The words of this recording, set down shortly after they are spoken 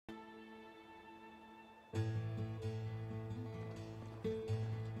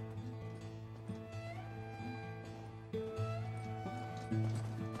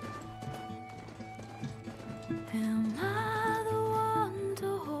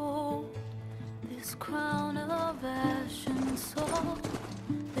this crown of ash and salt,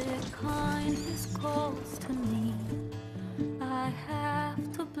 their kindness calls to me. I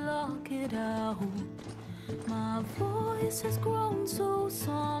have to block it out. My voice has grown so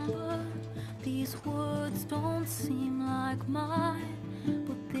somber. These words don't seem like mine,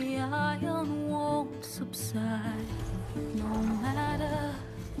 but the iron won't subside. No matter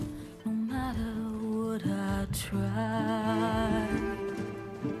what I try.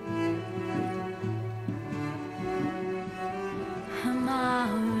 Am I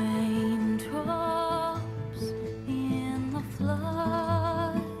raindrops in the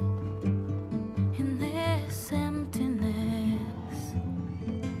flood? In this emptiness,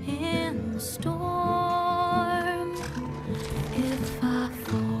 in the storm. If I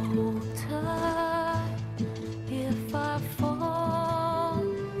falter, if I fall,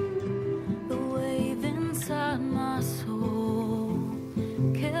 the wave inside my soul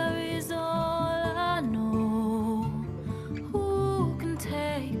carries all I know. Who can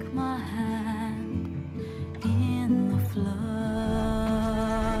take my hand in the flood?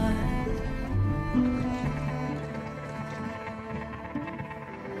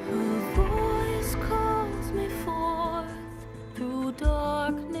 Her voice calls me forth through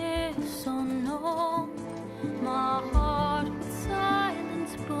darkness unknown. My heart with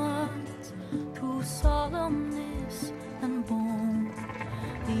silence burns through solemnness and bone.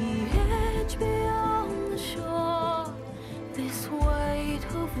 The edge beyond the shore, this weight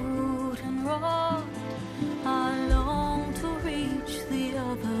of root and rock. I long to reach the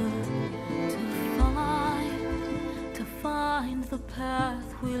other, to find the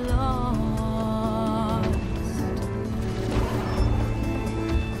path we lost.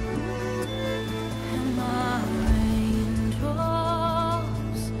 Am I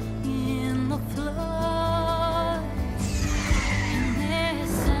raindrops in the flood? In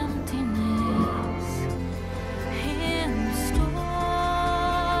this emptiness, in the storm.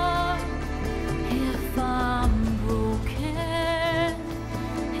 If I'm broken,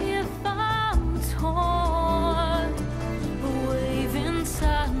 if I'm torn, the wave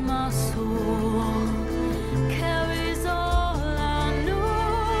inside my soul carries all I know.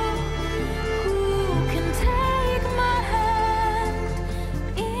 Who can take my hand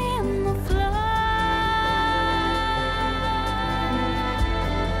in the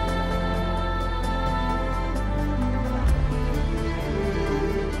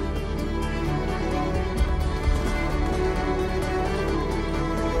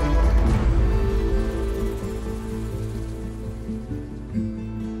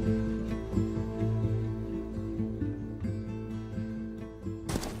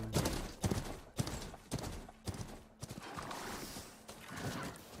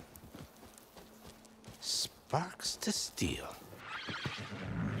Sparks to steel.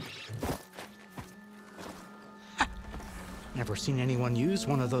 Ha! Never seen anyone use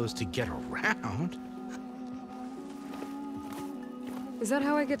one of those to get around. Is that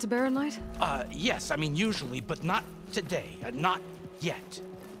how I get to Barren Light? Yes, I mean usually, but not today. Not yet.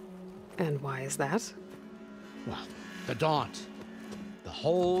 And why is that? Well, the Daunt. The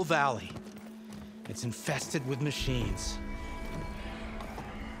whole valley. It's infested with machines.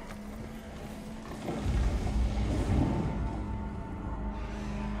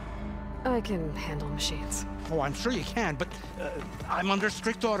 I can handle machines. Oh, I'm sure you can, but I'm under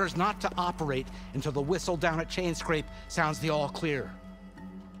strict orders not to operate until the whistle down at Chainscrape sounds the all clear.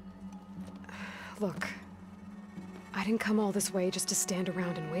 Look, I didn't come all this way just to stand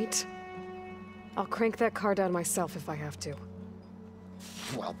around and wait. I'll crank that car down myself if I have to.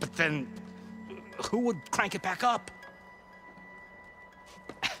 Well, but then who would crank it back up?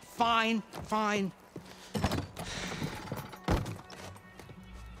 Fine, fine.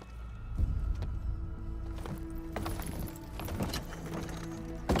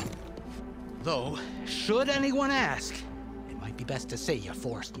 Though, should anyone ask, it might be best to say you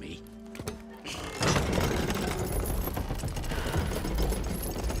forced me.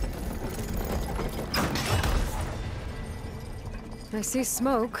 I see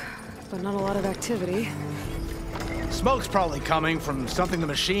smoke, but not a lot of activity. Smoke's probably coming from something the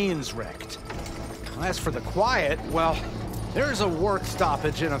machines wrecked. As for the quiet, well, there's a work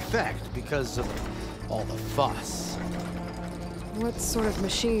stoppage in effect because of all the fuss. What sort of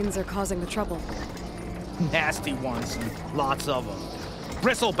machines are causing the trouble? Nasty ones, and lots of them.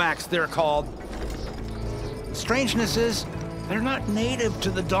 Bristlebacks, they're called. The strangeness is, they're not native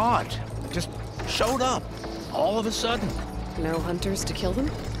to the Daunt. Just showed up, all of a sudden. No hunters to kill them?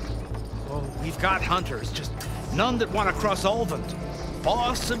 Well, we've got hunters, just none that want to cross Ulvund.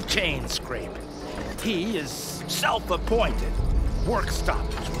 Boss of Chainscrape. He is self-appointed. Work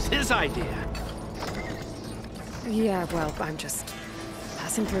stoppage was his idea. Yeah, well, I'm just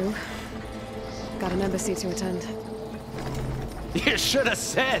passing through. Got an embassy to attend. You should have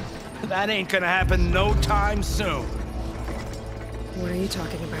said. That ain't gonna happen no time soon. What are you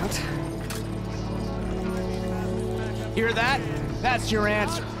talking about? Hear that? That's your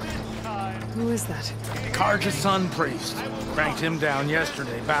answer. Who is that? Carja's Sun Priest. Cranked him down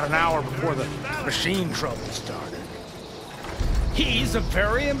yesterday, about an hour before the machine trouble started. He's a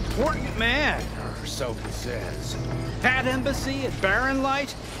very important man, or so he says. That embassy at Barren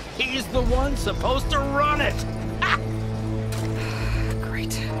Light, he's the one supposed to run it. Ha!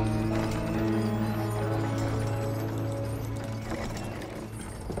 Great.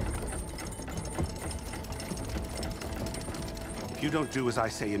 If you don't do as I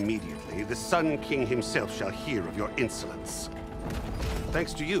say immediately, the Sun King himself shall hear of your insolence.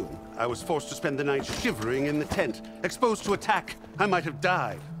 Thanks to you, I was forced to spend the night shivering in the tent. Exposed to attack, I might have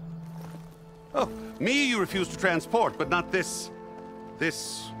died. Oh, me you refuse to transport, but not this...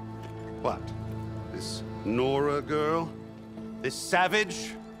 what? This Nora girl? This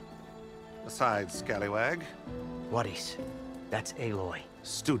savage? Besides, scallywag. Wadis. That's Aloy.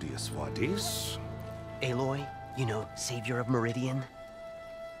 Studious Wadis. Aloy, you know, savior of Meridian.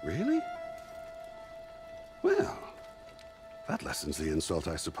 Really? Well, that lessens the insult,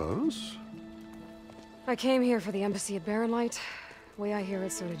 I suppose. I came here for the embassy at Barren Light. Way I hear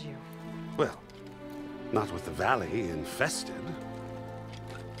it, so did you. Well, not with the valley infested.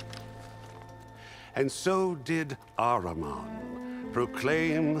 And so did Ahriman,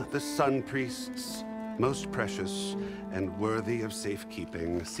 proclaim the Sun Priests most precious and worthy of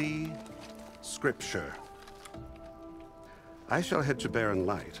safekeeping. See? Scripture. I shall head to Barren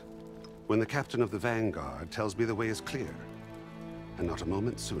Light when the captain of the Vanguard tells me the way is clear, and not a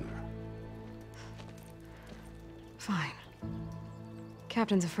moment sooner. Fine.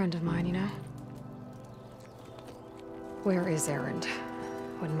 Captain's a friend of mine, you know? Where is Erend?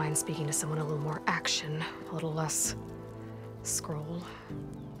 Wouldn't mind speaking to someone a little more action, a little less... scroll.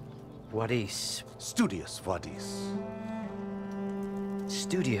 Wadis. Studious Wadis.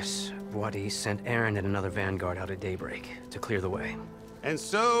 Studious Wadis sent Erend and another Vanguard out at daybreak to clear the way. And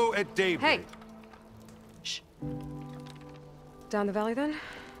so at daybreak... Hey! Shh. Down the valley, then?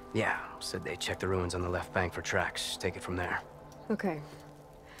 Yeah, said they checked the ruins on the left bank for tracks. Take it from there. Okay.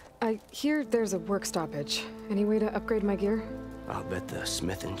 I hear there's a work stoppage. Any way to upgrade my gear? I'll bet the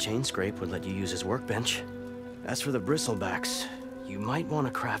Smith and Chainscrape would let you use his workbench. As for the Bristlebacks, you might want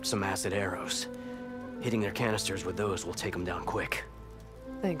to craft some acid arrows. Hitting their canisters with those will take them down quick.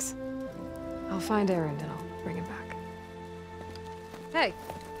 Thanks. I'll find Erend and I'll bring him back. Hey!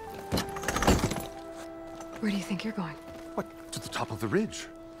 Where do you think you're going? What? To the top of the ridge.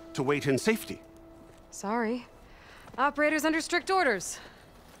 To wait in safety. Sorry. Operator's under strict orders.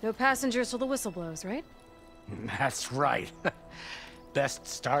 No passengers till the whistle blows, right? That's right. Best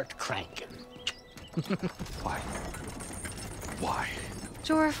start cranking. Why? Why?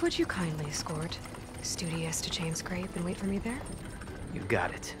 Jorf, would you kindly escort Studious to Chainscrape and wait for me there? You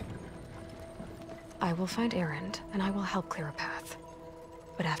got it. I will find Erend, and I will help clear a path.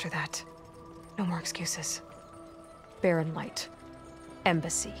 But after that, no more excuses. Barren Light.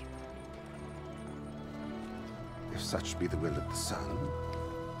 Embassy. If such be the will of the Sun.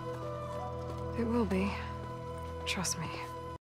 It will be. Trust me.